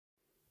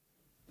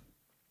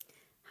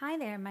Hi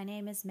there, my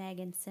name is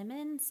Megan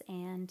Simmons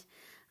and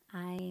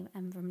I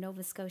am from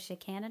Nova Scotia,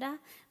 Canada.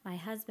 My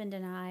husband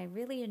and I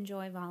really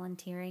enjoy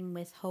volunteering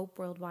with Hope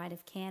Worldwide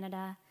of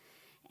Canada,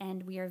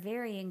 and we are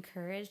very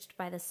encouraged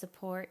by the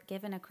support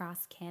given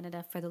across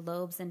Canada for the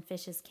Loaves and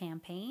Fishes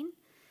campaign.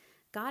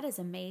 God is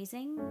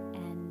amazing,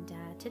 and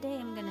today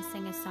I'm going to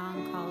sing a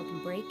song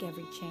called Break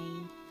Every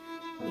Chain,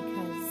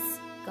 because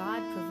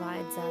God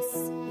provides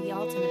us the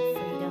ultimate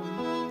freedom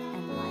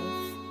and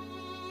life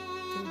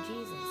through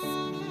Jesus,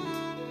 and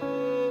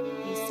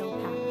He's so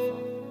powerful.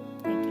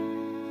 Thank you.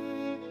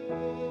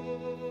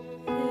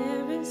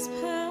 There is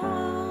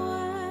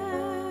power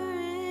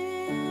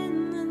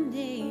in the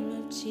name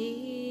of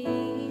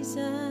Jesus.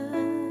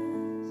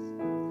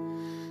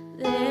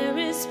 There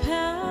is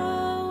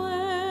power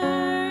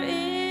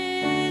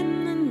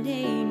in the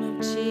name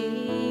of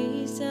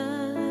Jesus.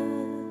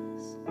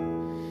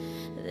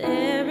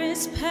 There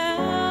is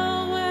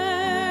power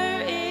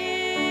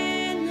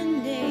in the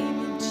name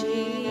of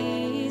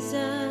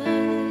Jesus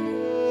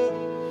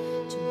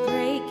to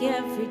break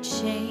every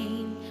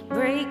chain,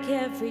 break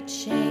every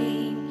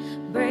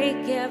chain,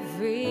 break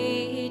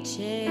every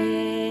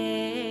chain,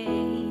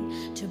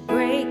 to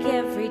break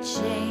every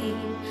chain,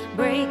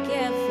 break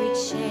every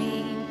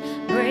chain,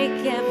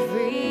 break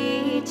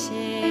every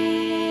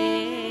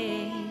chain.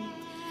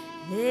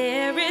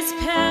 There is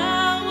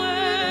power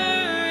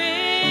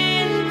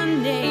in the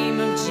name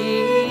of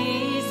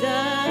Jesus.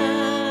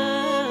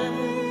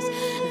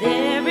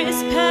 There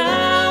is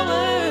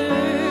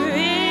power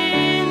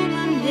in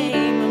the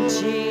name of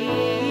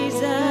Jesus.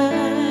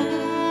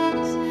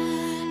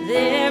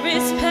 There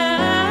is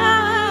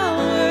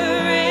power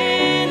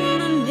in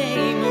the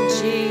name of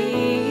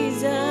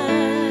Jesus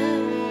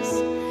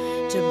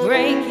to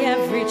break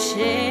every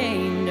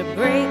chain, to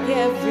break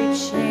every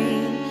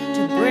chain,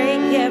 to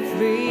break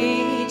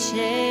every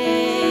chain,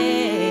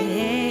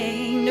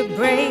 to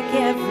break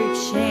every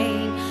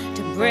chain,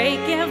 to break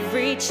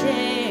every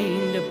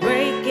chain, to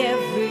break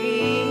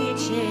every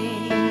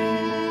chain.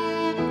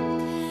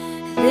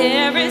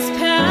 There is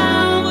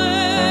power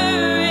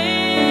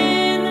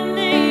in the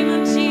name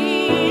of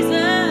Jesus.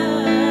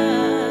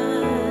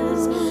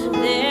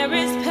 There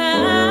is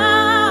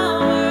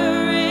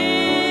power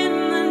in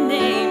the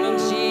name of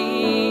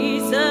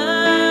Jesus.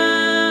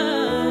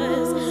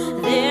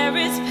 There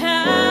is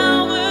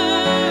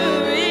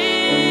power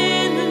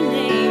in the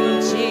name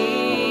of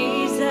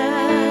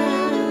Jesus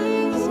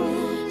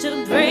to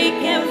break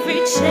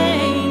every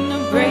chain, to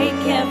break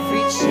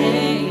every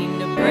chain,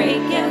 to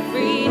break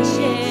every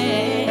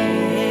chain,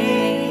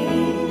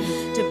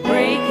 to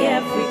break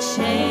every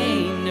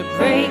chain, to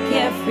break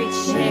every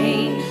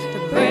chain, to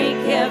break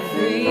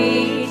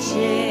every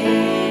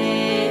chain.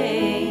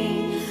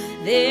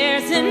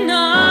 There's an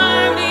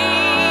army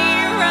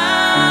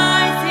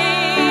rising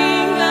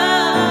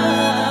up.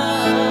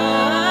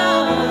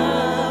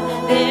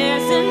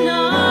 There's an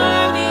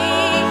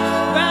army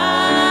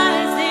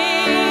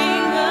rising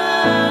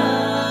up.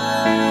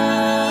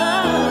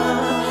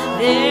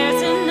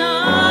 There's an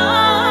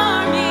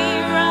army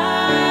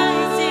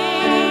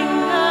rising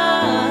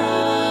up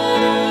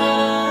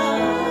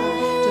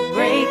to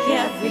break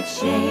every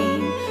chain,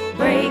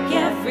 break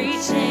every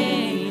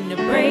chain, to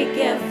break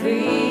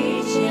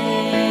every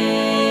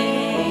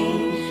chain,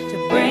 to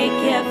break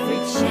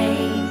every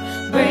chain,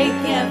 break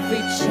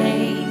every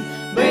chain,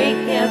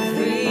 break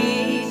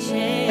every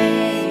chain.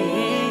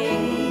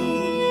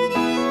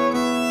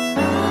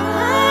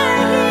 I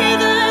hear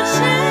the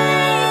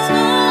chains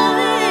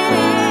falling.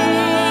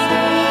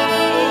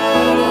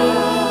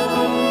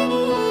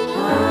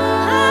 I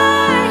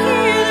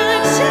hear the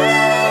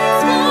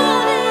chains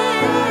falling.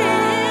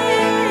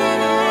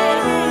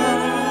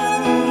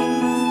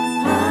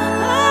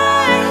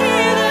 I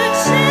hear the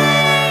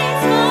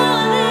chains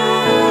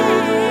falling.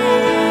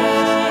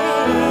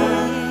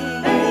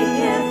 Break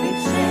every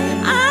chain.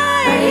 I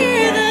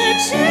hear the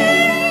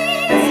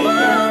chains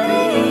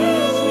falling.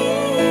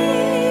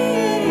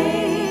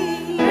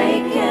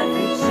 Break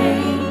every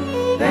chain.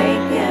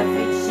 Break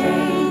every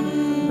chain.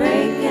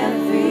 Break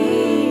every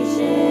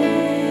chain.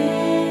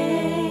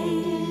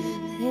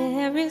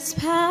 There is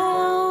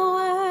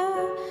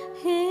power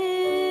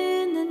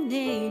in the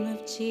name of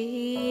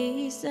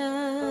Jesus.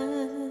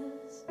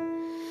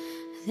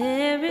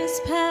 There is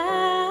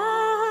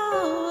power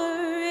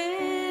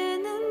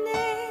in the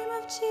name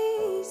of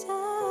Jesus.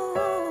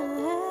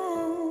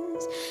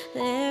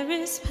 There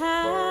is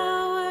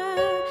power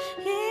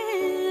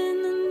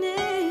in the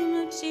name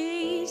of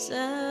Jesus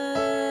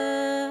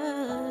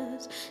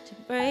to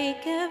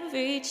break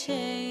every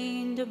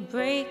chain, to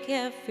break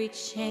every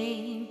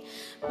chain,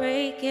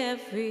 break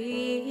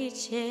every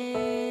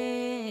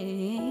chain,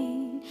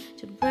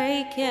 to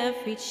break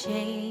every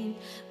chain,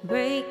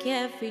 break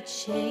every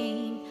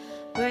chain,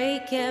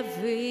 break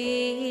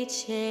every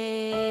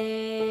chain.